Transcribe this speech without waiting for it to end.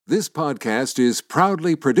This podcast is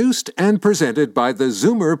proudly produced and presented by the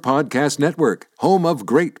Zoomer Podcast Network, home of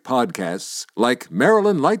great podcasts like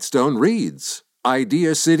Marilyn Lightstone Reads,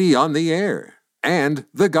 Idea City on the Air, and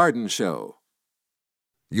The Garden Show.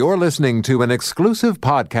 You're listening to an exclusive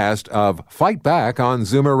podcast of Fight Back on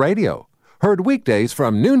Zoomer Radio, heard weekdays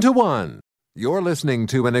from noon to 1. You're listening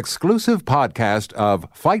to an exclusive podcast of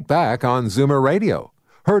Fight Back on Zoomer Radio,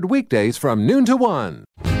 heard weekdays from noon to 1.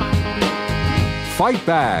 Fight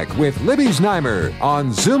Back with Libby Znaimer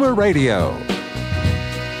on Zoomer Radio.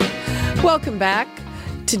 Welcome back.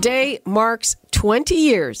 Today marks 20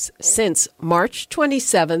 years since March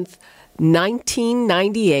 27th,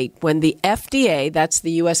 1998, when the FDA, that's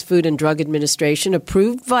the U.S. Food and Drug Administration,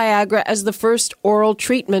 approved Viagra as the first oral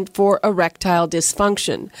treatment for erectile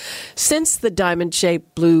dysfunction. Since the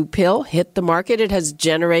diamond-shaped blue pill hit the market, it has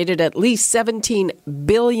generated at least $17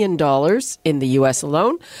 billion in the U.S.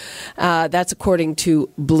 alone. That's according to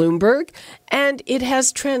Bloomberg. And it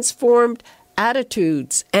has transformed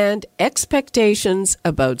attitudes and expectations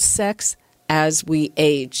about sex as we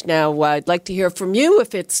age. Now, I'd like to hear from you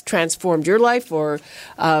if it's transformed your life or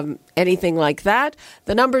anything like that.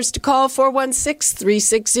 The numbers to call,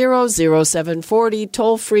 416-360-0740,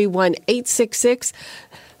 toll-free 1-866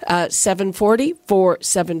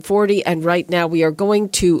 740-4740. And right now we are going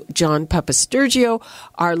to John Papasturgio.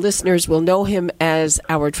 Our listeners will know him as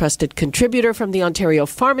our trusted contributor from the Ontario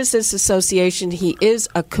Pharmacists Association. He is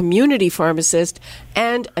a community pharmacist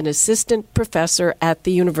and an assistant professor at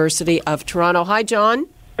the University of Toronto. Hi, John.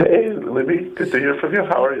 Hey, Libby. Good to hear from you.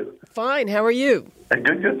 How are you? Fine. How are you?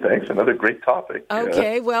 Good, thanks. Another great topic.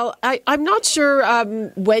 Okay, well, I'm not sure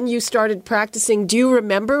when you started practicing. Do you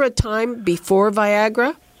remember a time before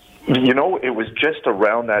Viagra? You know, it was just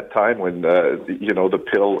around that time when, the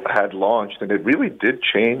pill had launched, and it really did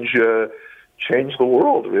change the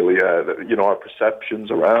world, really. Our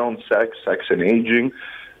perceptions around sex and aging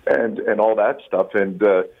and all that stuff. And,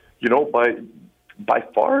 by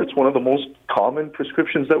far, it's one of the most common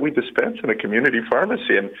prescriptions that we dispense in a community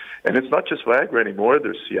pharmacy. And it's not just Viagra anymore.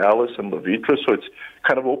 There's Cialis and Levitra, so it's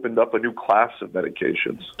kind of opened up a new class of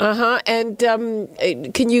medications. And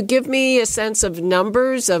can you give me a sense of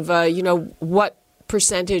numbers of, what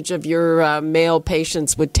percentage of your male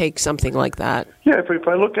patients would take something like that? Yeah, if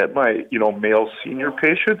I look at my, male senior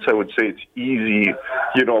patients, I would say it's easy,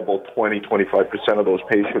 about 20-25% of those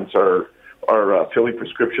patients are filling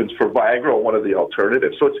prescriptions for Viagra or one of the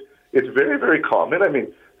alternatives. So it's very, very common. I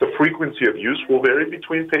mean, the frequency of use will vary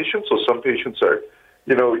between patients. So some patients are,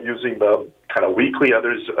 using them kind of weekly,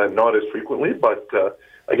 others not as frequently. But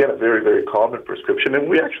again, a very, very common prescription. And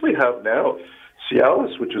we actually have now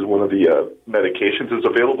Cialis, which is one of the medications, is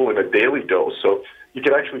available in a daily dose. So you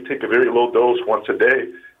can actually take a very low dose once a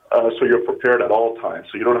day, so you're prepared at all times.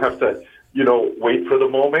 So you don't have to wait for the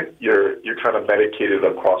moment. You're kind of medicated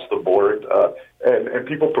across the board, and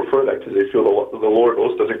people prefer that because they feel the lower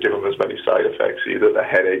dose doesn't give them as many side effects, either the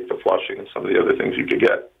headache, the flushing, and some of the other things you could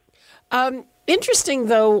get. Interesting,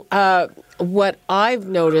 though, what I've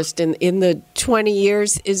noticed in the 20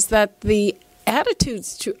 years is that the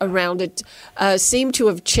attitudes around it seem to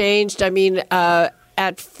have changed. I mean,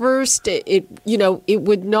 at first, it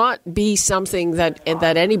would not be something that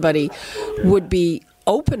anybody would be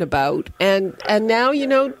open about, and now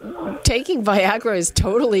taking Viagra is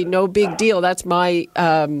totally no big deal. That's my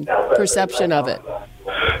perception of it.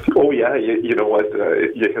 Oh yeah, you know what?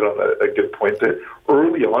 You hit on a good point there.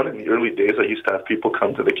 Early on, in the early days, I used to have people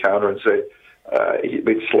come to the counter and say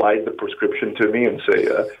they'd slide the prescription to me and say,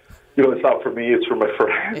 it's not for me, it's for my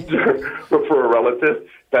friend or for a relative.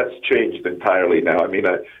 That's changed entirely now. I mean,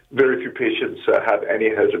 very few patients have any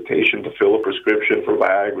hesitation to fill a prescription for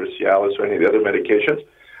Viagra, Cialis, or any of the other medications.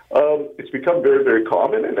 It's become very, very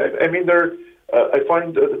common, and I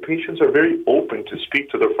find the patients are very open to speak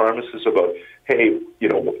to their pharmacists about, hey,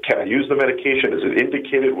 can I use the medication? Is it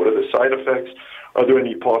indicated? What are the side effects? Are there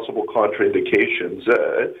any possible contraindications?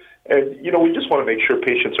 And we just want to make sure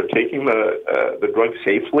patients are taking the drug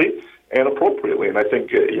safely and appropriately. And I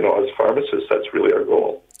think, as pharmacists, that's really our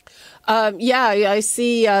goal. I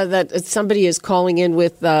see that somebody is calling in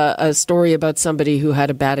with a story about somebody who had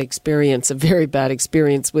a very bad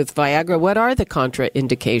experience with Viagra. What are the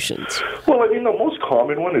contraindications? Well, the most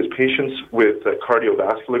common one is patients with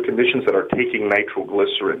cardiovascular conditions that are taking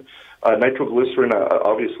nitroglycerin. Nitroglycerin,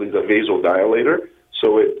 obviously, is a vasodilator,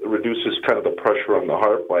 so it reduces kind of the pressure on the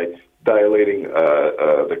heart by dilating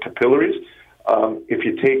the capillaries. If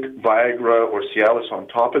you take Viagra or Cialis on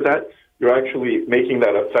top of that, you're actually making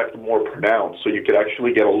that effect more pronounced. So you could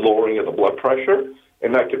actually get a lowering of the blood pressure,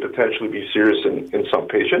 and that could potentially be serious in some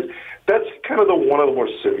patients. That's kind of one of the more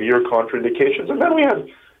severe contraindications. And then we have,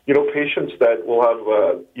 patients that will have,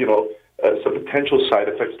 some potential side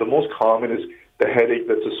effects. The most common is the headache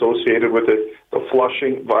that's associated with it. The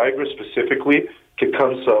flushing, Viagra specifically, can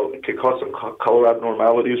cause some color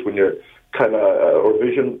abnormalities when you're or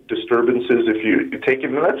vision disturbances if you take it.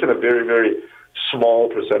 And that's in a very, very small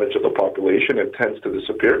percentage of the population and tends to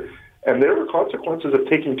disappear. And there are consequences of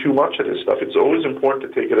taking too much of this stuff. It's always important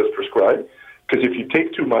to take it as prescribed, because if you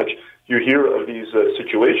take too much, you hear of these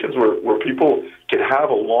situations where people can have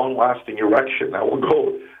a long-lasting erection that will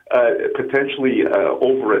go potentially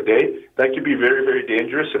over a day. That can be very, very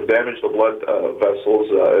dangerous and damage the blood vessels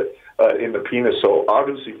in the penis. So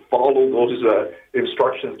obviously follow those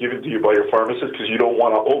instructions given to you by your pharmacist, because you don't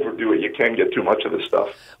want to overdo it. You can get too much of this stuff.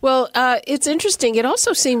 Well, it's interesting. It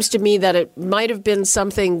also seems to me that it might have been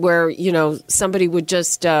something where, somebody would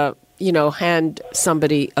just, hand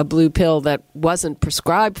somebody a blue pill that wasn't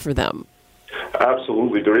prescribed for them.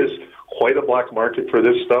 Absolutely. There is quite a black market for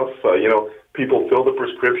this stuff. People fill the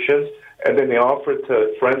prescriptions, and then they offer it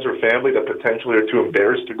to friends or family that potentially are too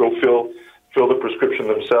embarrassed to go fill the prescription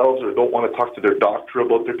themselves, or don't want to talk to their doctor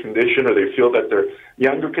about their condition, or they feel that they're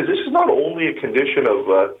younger. Because this is not only a condition of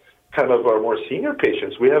our more senior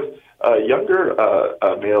patients. We have younger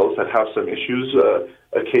males that have some issues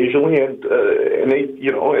occasionally, and they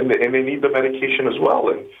they need the medication as well.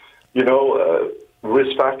 And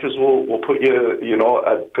risk factors will put you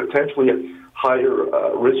at potentially higher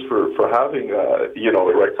risk for having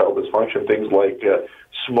erectile dysfunction. Things like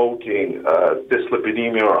smoking,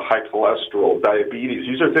 dyslipidemia, or high cholesterol, diabetes.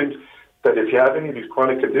 These are things that if you have any of these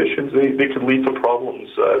chronic conditions, they could lead to problems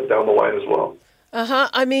down the line as well.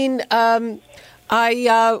 I mean, I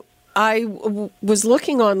was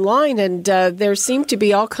looking online, and there seemed to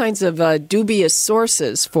be all kinds of dubious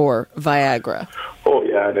sources for Viagra. Oh,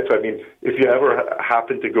 yeah. And if you ever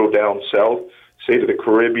happen to go down south, say to the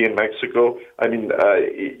Caribbean, Mexico,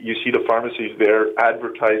 you see the pharmacies there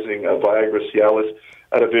advertising Viagra, Cialis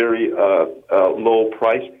at a very low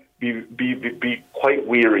price. Be quite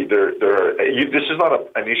wary. This is not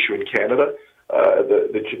an issue in Canada,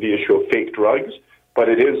 the issue of fake drugs, but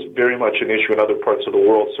it is very much an issue in other parts of the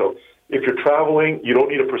world. So if you're traveling, you don't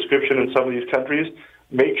need a prescription in some of these countries.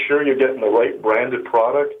 Make sure you're getting the right branded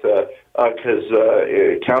product, because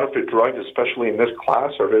counterfeit drugs, especially in this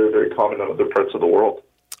class, are very, very common in other parts of the world.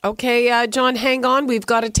 Okay, John, hang on. We've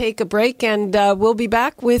got to take a break, and we'll be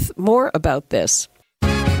back with more about this.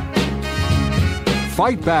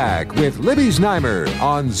 Fight Back with Libby Znaimer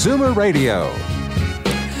on Zoomer Radio.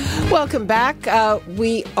 Welcome back.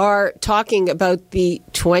 We are talking about the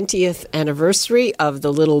 20th anniversary of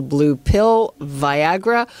the little blue pill,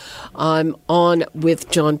 Viagra. I'm on with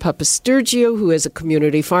John Papasturgio, who is a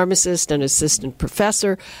community pharmacist and assistant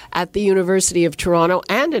professor at the University of Toronto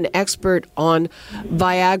and an expert on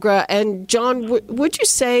Viagra. And John, would you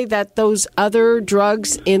say that those other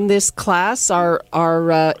drugs in this class are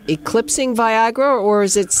eclipsing Viagra, or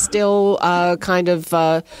is it still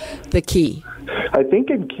the key? I think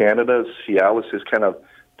in Canada, Cialis is kind of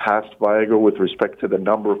past Viagra with respect to the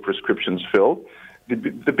number of prescriptions filled. The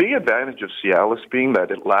big advantage of Cialis being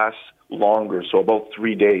that it lasts longer, so about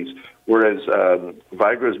 3 days, whereas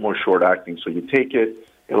Viagra is more short-acting. So you take it,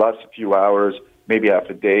 it lasts a few hours, maybe half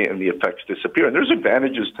a day, and the effects disappear. And there's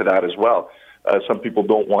advantages to that as well. Some people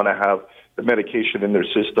don't want to have the medication in their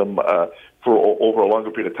system for over a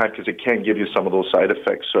longer period of time because it can give you some of those side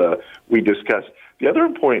effects we discussed. The other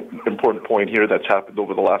important point here that's happened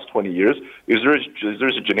over the last 20 years is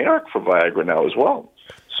there's a generic for Viagra now as well.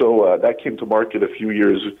 So that came to market a few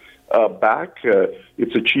years back.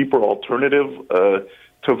 It's a cheaper alternative to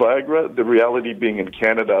Viagra. The reality being in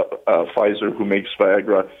Canada, Pfizer, who makes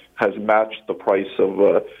Viagra, has matched the price of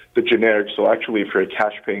the generic. So actually, if you're a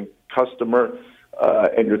cash-paying customer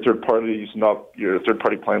and your third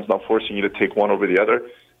party plan's not forcing you to take one over the other,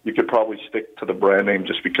 you could probably stick to the brand name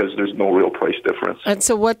just because there's no real price difference. And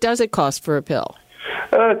so what does it cost for a pill?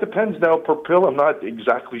 It depends now per pill. I'm not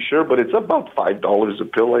exactly sure, but it's about $5 a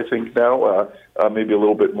pill, I think, now. Maybe a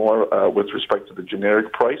little bit more with respect to the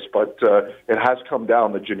generic price, but it has come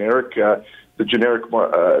down. The generic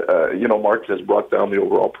market has brought down the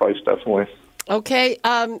overall price, definitely. Okay.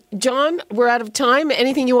 John, we're out of time.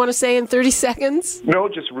 Anything you want to say in 30 seconds? No,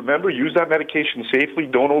 just remember, use that medication safely.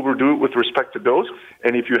 Don't overdo it with respect to dose.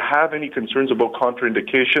 And if you have any concerns about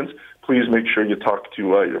contraindications, please please make sure you talk to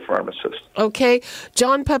your pharmacist. Okay.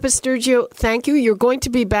 John Papastergiou, thank you. You're going to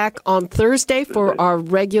be back on Thursday for our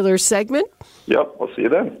regular segment. Yep, I'll see you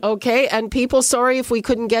then. Okay, and people, sorry if we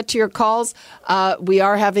couldn't get to your calls. We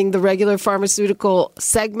are having the regular pharmaceutical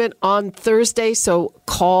segment on Thursday, so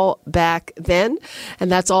call back then.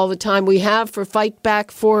 And that's all the time we have for Fight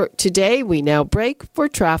Back for today. We now break for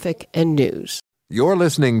traffic and news. You're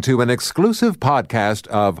listening to an exclusive podcast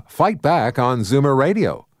of Fight Back on Zoomer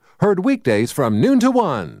Radio. Heard weekdays from noon to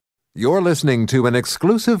 1. You're listening to an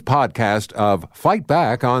exclusive podcast of Fight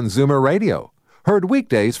Back on Zoomer Radio. Heard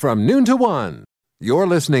weekdays from noon to 1. You're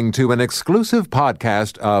listening to an exclusive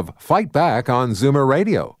podcast of Fight Back on Zoomer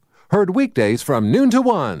Radio. Heard weekdays from noon to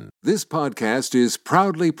 1. This podcast is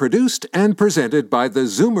proudly produced and presented by the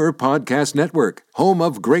Zoomer Podcast Network, home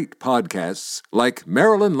of great podcasts like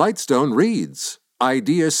Marilyn Lightstone Reads,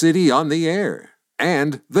 Idea City on the Air,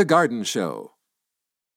 and The Garden Show.